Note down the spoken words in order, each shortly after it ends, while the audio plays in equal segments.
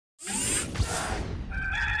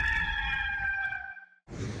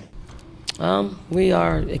We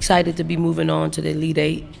are excited to be moving on to the Elite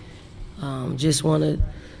Eight. Just want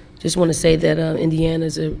to say that Indiana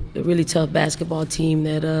is a really tough basketball team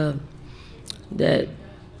that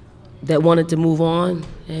wanted to move on,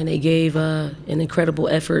 and they gave an incredible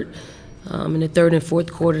effort in the third and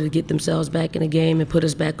fourth quarter to get themselves back in the game and put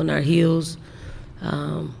us back on our heels.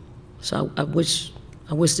 So I wish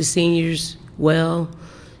the seniors well,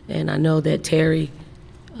 and I know that Terry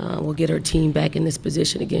will get her team back in this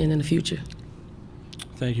position again in the future.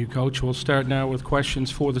 Thank you, Coach. We'll start now with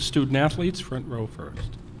questions for the student athletes. Front row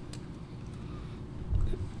first.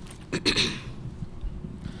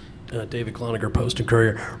 David Cloninger, Post and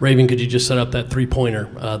Courier. Raven, could you just set up that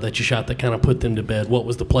three-pointer that you shot that kind of put them to bed? What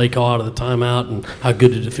was the play call out of the timeout, and how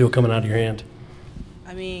good did it feel coming out of your hand?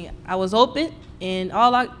 I mean, I was open, and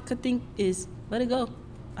all I could think is let it go.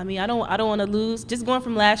 I mean, I don't want to lose. Just going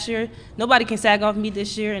from last year, nobody can sag off me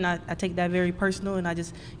this year, and I take that very personal. And I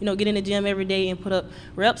just, get in the gym every day and put up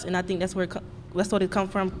reps, and I think that's what it comes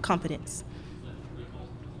from, confidence.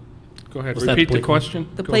 Go ahead. Repeat the question.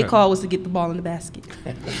 The play call was to get the ball in the basket.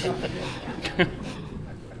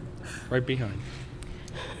 Right behind.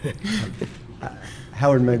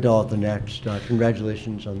 Howard Mandel at the Next.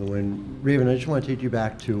 Congratulations on the win. Raven, I just want to take you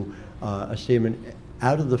back to a statement.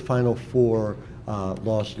 Out of the Final Four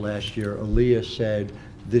lost last year, Aaliyah said,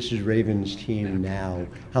 "This is Raven's team now."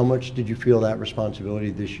 How much did you feel that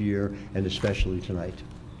responsibility this year, and especially tonight?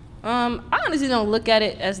 I honestly don't look at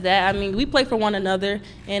it as that. I mean, we play for one another,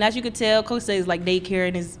 and as you can tell, Coach says it's like daycare,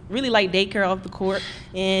 and it's really like daycare off the court.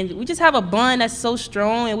 And we just have a bond that's so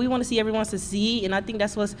strong, and we want to see everyone succeed. And I think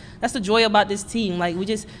that's the joy about this team. Like, we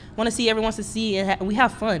just want to see everyone succeed, and we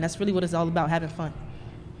have fun. That's really what it's all about, having fun.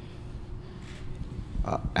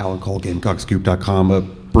 Alan Cole,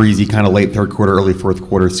 GamecockScoop.com. Breezy, kind of late third quarter, early fourth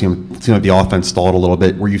quarter. Seemed like the offense stalled a little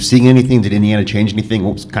bit. Were you seeing anything? Did Indiana change anything?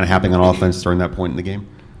 What was kind of happening on offense during that point in the game?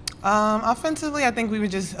 Offensively, I think we were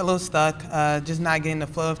just a little stuck, just not getting the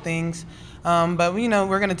flow of things. But we're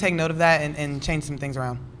going to take note of that and change some things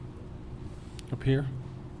around. Up here.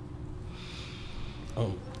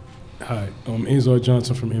 Hi, Azar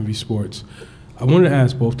Johnson from MV Sports. I wanted to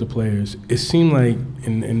ask both the players. It seemed like,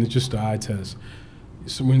 and it's just the eye test,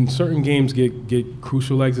 so when certain games get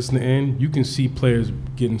crucial like this in the end, you can see players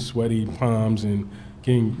getting sweaty palms and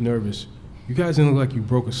getting nervous. You guys didn't look like you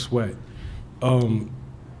broke a sweat.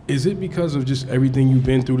 Is it because of just everything you've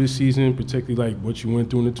been through this season, particularly like what you went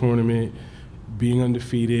through in the tournament, being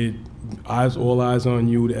undefeated, all eyes on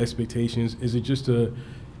you, the expectations? Is it just are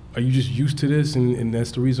you just used to this and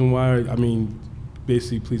that's the reason why? I mean,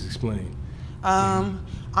 basically, please explain.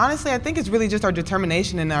 Honestly, I think it's really just our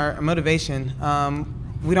determination and our motivation.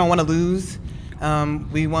 We don't want to lose.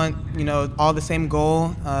 We want, all the same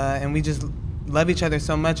goal, and we just love each other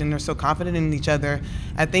so much and they're so confident in each other.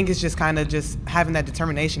 I think it's just kind of just having that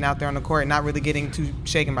determination out there on the court and not really getting too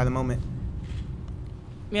shaken by the moment.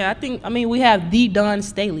 Yeah, we have the Dawn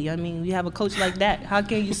Staley. I mean, we have a coach like that. How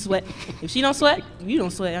can you sweat? If she don't sweat, you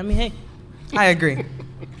don't sweat. I mean, hey. I agree.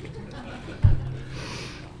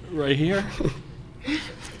 Right here.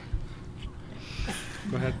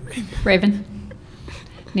 Go ahead. Raven.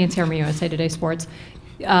 Nancy Armour, USA Today Sports.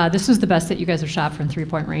 This was the best that you guys have shot from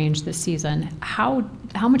three-point range this season. How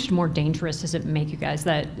much more dangerous does it make you guys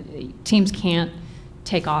that teams can't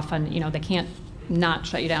take off on, they can't not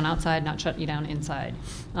shut you down outside, not shut you down inside,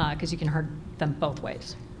 because you can hurt them both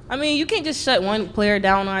ways? I mean, you can't just shut one player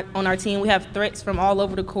down on our team. We have threats from all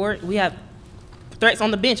over the court. We have threats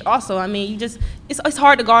on the bench also. I mean, it's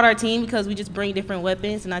hard to guard our team because we just bring different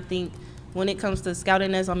weapons, and I think when it comes to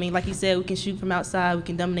scouting us, I mean, like you said, we can shoot from outside, we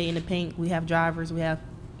can dominate in the paint, we have drivers, we have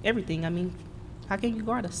everything. I mean, how can you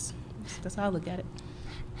guard us? That's how I look at it.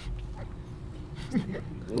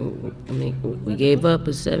 I mean, we gave up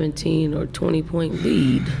a 17 or 20-point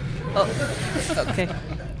lead. Oh, okay.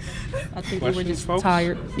 I think we were just folks?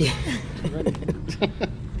 tired. Yeah.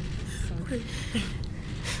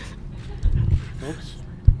 Folks,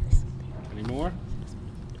 any more?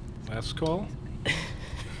 Last call?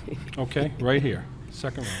 Okay, right here,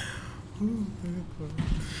 second row.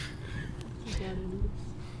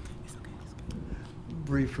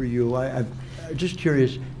 Bree, for you, I'm just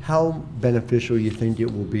curious how beneficial you think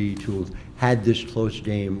it will be to have had this close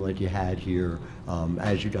game like you had here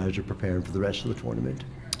as you guys are preparing for the rest of the tournament.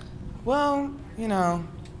 Well,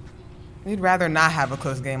 we'd rather not have a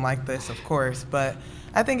close game like this, of course, but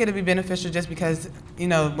I think it'd be beneficial just because,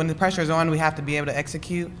 when the pressure is on, we have to be able to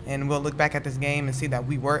execute, and we'll look back at this game and see that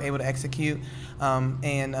we were able to execute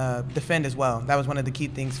and defend as well. That was one of the key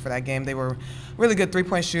things for that game. They were really good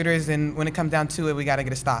three-point shooters, and when it comes down to it, we got to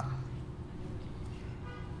get a stop.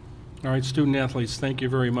 All right, student athletes, thank you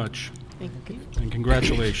very much. Thank you. And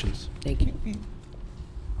congratulations. Thank you.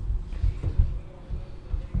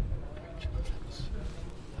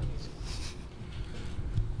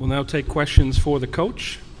 We'll now take questions for the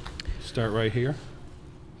coach. Start right here.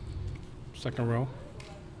 Second row.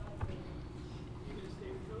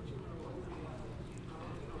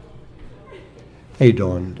 Hey,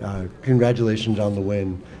 Dawn. Congratulations on the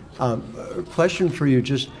win. A question for you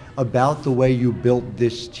just about the way you built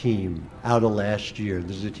this team out of last year.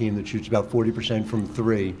 This is a team that shoots about 40% from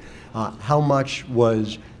three. How much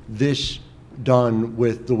was this done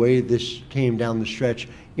with the way this came down the stretch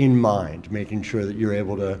in mind, making sure that you're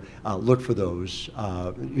able to look for those,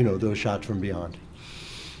 those shots from beyond?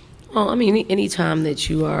 Well, I mean, any time that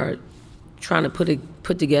you are trying to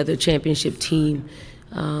put together a championship team,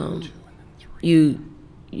 you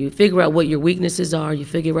figure out what your weaknesses are. You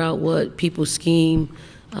figure out what people scheme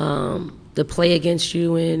to play against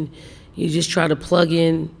you, and you just try to plug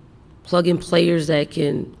in players that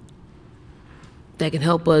can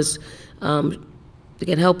help us. That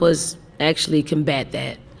can help us actually combat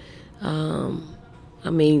that. I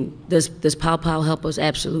mean, does Pow Pow help us?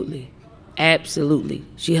 Absolutely. Absolutely.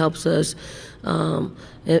 She helps us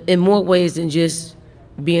in more ways than just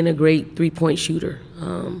being a great three-point shooter.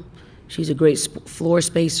 She's a great floor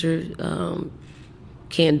spacer,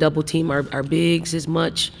 can't double team our bigs as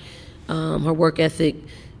much. Her work ethic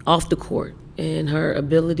off the court and her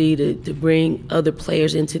ability to bring other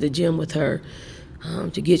players into the gym with her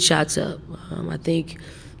to get shots up. I think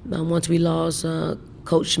once we lost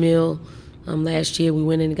Coach Schmiel last year, we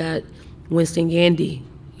went and got Winston Gandy,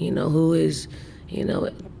 who is,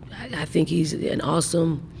 I think he's an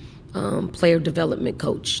awesome player development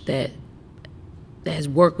coach that has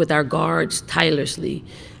worked with our guards tirelessly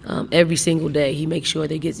every single day. He makes sure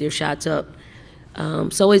they get their shots up.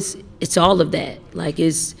 So it's all of that. Like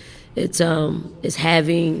it's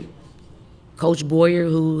having Coach Boyer,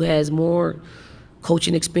 who has more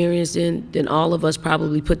coaching experience than all of us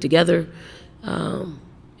probably put together.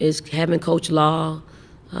 Is having Coach Law,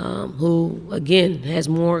 who again has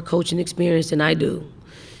more coaching experience than I do,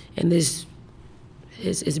 and this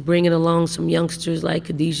is bringing along some youngsters like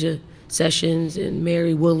Khadijah Sessions and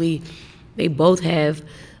Mary Woolley. They both have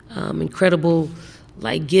incredible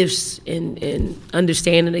gifts in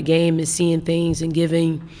understanding the game and seeing things and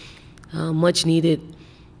giving much needed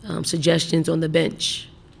suggestions on the bench.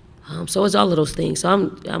 So it's all of those things.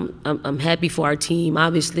 So I'm happy for our team.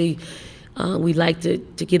 Obviously, we'd like to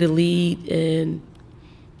get a lead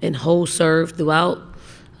and hold serve throughout.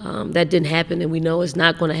 That didn't happen, and we know it's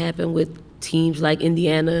not going to happen with teams like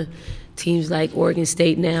Indiana, teams like Oregon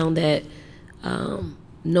State now that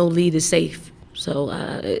no lead is safe. So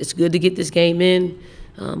it's good to get this game in,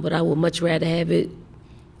 but I would much rather have it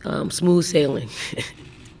smooth sailing.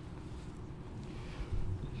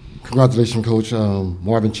 Congratulations, Coach.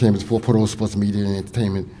 Marvin Chambers for Portable Sports Media and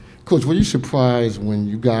Entertainment. Coach, were you surprised when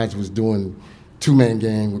you guys was doing two-man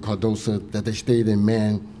game with Cardoso that they stayed in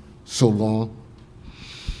man so long?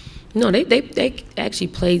 No, they actually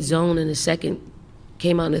played zone in the second,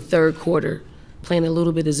 came out in the third quarter, playing a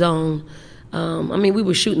little bit of zone. I mean, we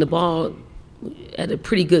were shooting the ball at a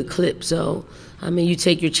pretty good clip. So, I mean, you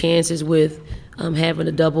take your chances with having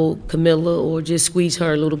a double Camilla or just squeeze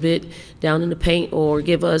her a little bit down in the paint or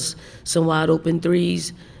give us some wide open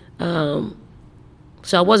threes.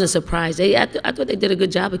 So I wasn't surprised. I thought they did a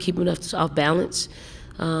good job of keeping us off balance.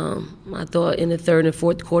 I thought in the third and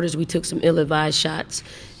fourth quarters we took some ill-advised shots,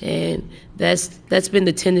 and that's been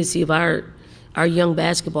the tendency of our young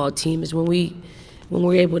basketball team is when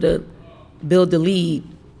we're able to build the lead,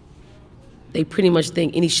 they pretty much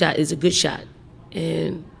think any shot is a good shot.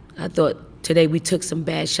 And I thought today we took some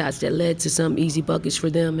bad shots that led to some easy buckets for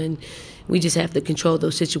them, and we just have to control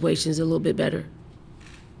those situations a little bit better.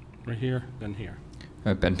 Right here, then here.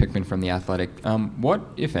 Ben Pickman from The Athletic. What,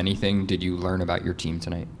 if anything, did you learn about your team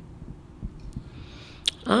tonight?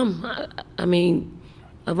 I mean,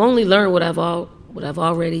 I've only learned what I've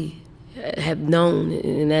already have known,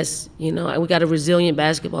 and that's, we got a resilient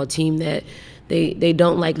basketball team that they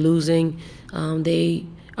don't like losing. They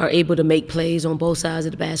are able to make plays on both sides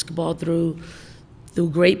of the basketball through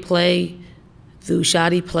great play, through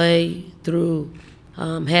shoddy play, through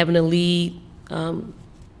having a lead,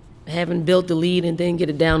 having built the lead and then get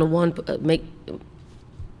it down to one,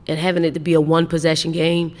 and having it to be a one-possession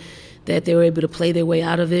game, that they were able to play their way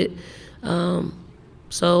out of it.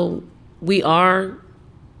 So we are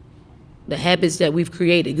the habits that we've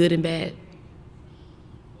created, good and bad.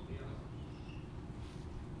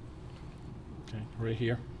 Okay, right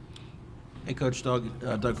here. Hey, Coach Doug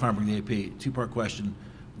Farmer from the AP. Two-part question.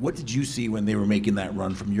 What did you see when they were making that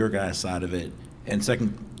run from your guys' side of it? And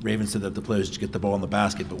second, Raven said that the players just get the ball in the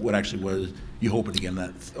basket, but what actually was you hoping to get in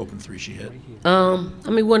that open three she hit? I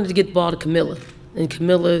mean, we wanted to get the ball to Camilla. And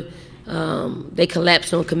Camilla, they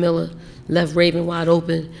collapsed on Camilla, left Raven wide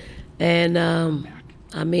open. And,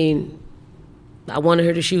 I mean, I wanted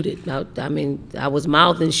her to shoot it. I mean, I was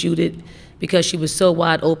mouthing shoot it because she was so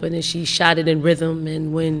wide open and she shot it in rhythm.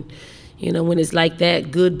 And when, you know, when it's like that,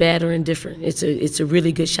 good, bad, or indifferent, it's a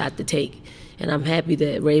really good shot to take. And I'm happy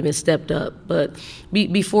that Raven stepped up. But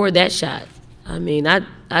before that shot, I mean,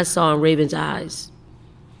 I saw in Raven's eyes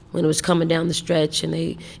when it was coming down the stretch and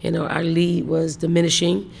they, you know, our lead was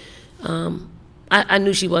diminishing. I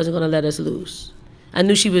knew she wasn't going to let us lose. I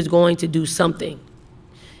knew she was going to do something.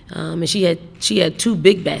 And she had two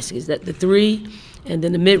big baskets, the three, and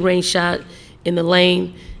then the mid-range shot in the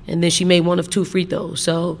lane, and then she made one of two free throws.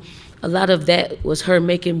 So a lot of that was her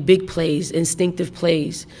making big plays, instinctive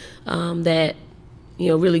plays that, you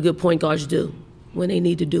know, really good point guards do when they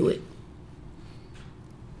need to do it.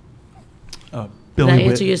 Did I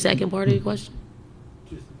answer your second part of your question?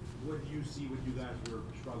 Just what do you see when you guys were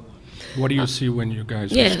struggling? What do you see when you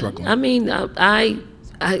guys are struggling? I mean, I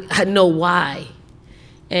know why.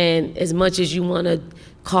 And as much as you want to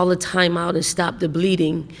call a timeout and stop the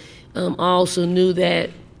bleeding, I also knew that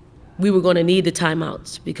we were going to need the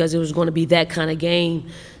timeouts because it was going to be that kind of game.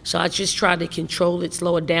 So I just tried to control it,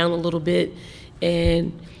 slow it down a little bit,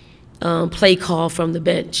 and play call from the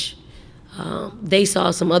bench. They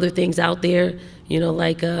saw some other things out there, you know,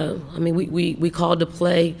 like, I mean, we called the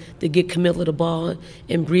play to get Camilla the ball,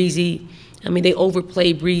 and Breezy, I mean, they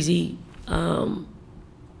overplayed Breezy,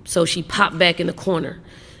 so she popped back in the corner.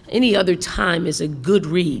 Any other time is a good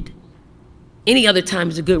read. Any other time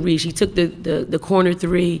is a good read. She took the corner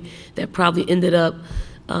three that probably ended up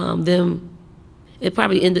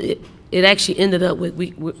it actually ended up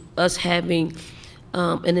with us having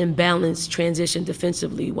an imbalanced transition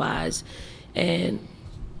defensively wise. And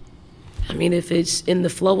I mean, if it's in the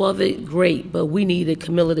flow of it, great, but we needed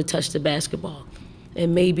Camilla to touch the basketball.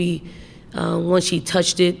 And maybe once she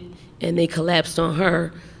touched it and they collapsed on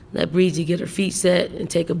her, let Breezy get her feet set and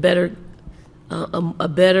take a better,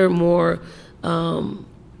 more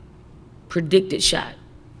predicted shot.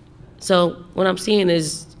 So what I'm seeing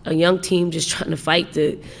is a young team just trying to fight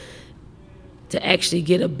to actually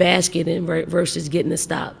get a basket in versus getting a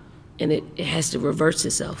stop, and it has to reverse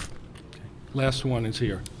itself. Okay. Last one is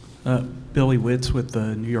here. Billy Witz with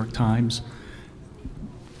the New York Times.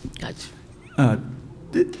 Gotcha.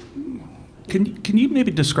 Can you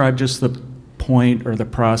maybe describe just the point or the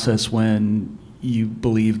process when you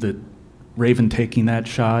believe that Raven taking that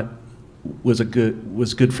shot was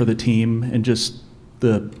good for the team, and just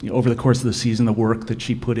over the course of the season, the work that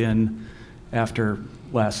she put in after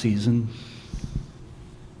last season?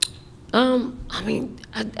 I mean,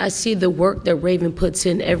 I see the work that Raven puts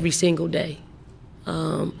in every single day.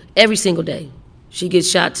 Every single day. She gets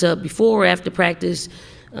shots up before or after practice.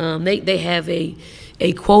 They have a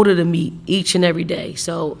quota to meet each and every day.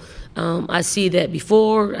 So I see that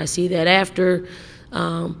before, I see that after.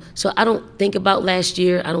 So I don't think about last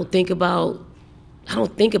year. I don't think about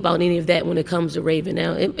any of that when it comes to Raven.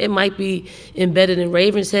 Now, it might be embedded in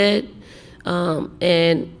Raven's head,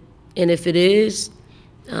 and if it is,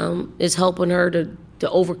 it's helping her to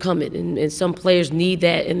overcome it. And some players need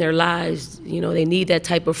that in their lives. You know, they need that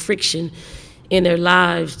type of friction in their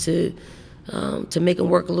lives to make them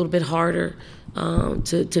work a little bit harder,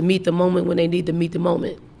 to meet the moment when they need to meet the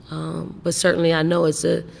moment. But certainly I know it's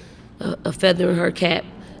a feather in her cap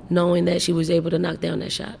knowing that she was able to knock down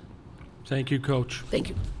that shot. Thank you, Coach. Thank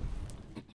you.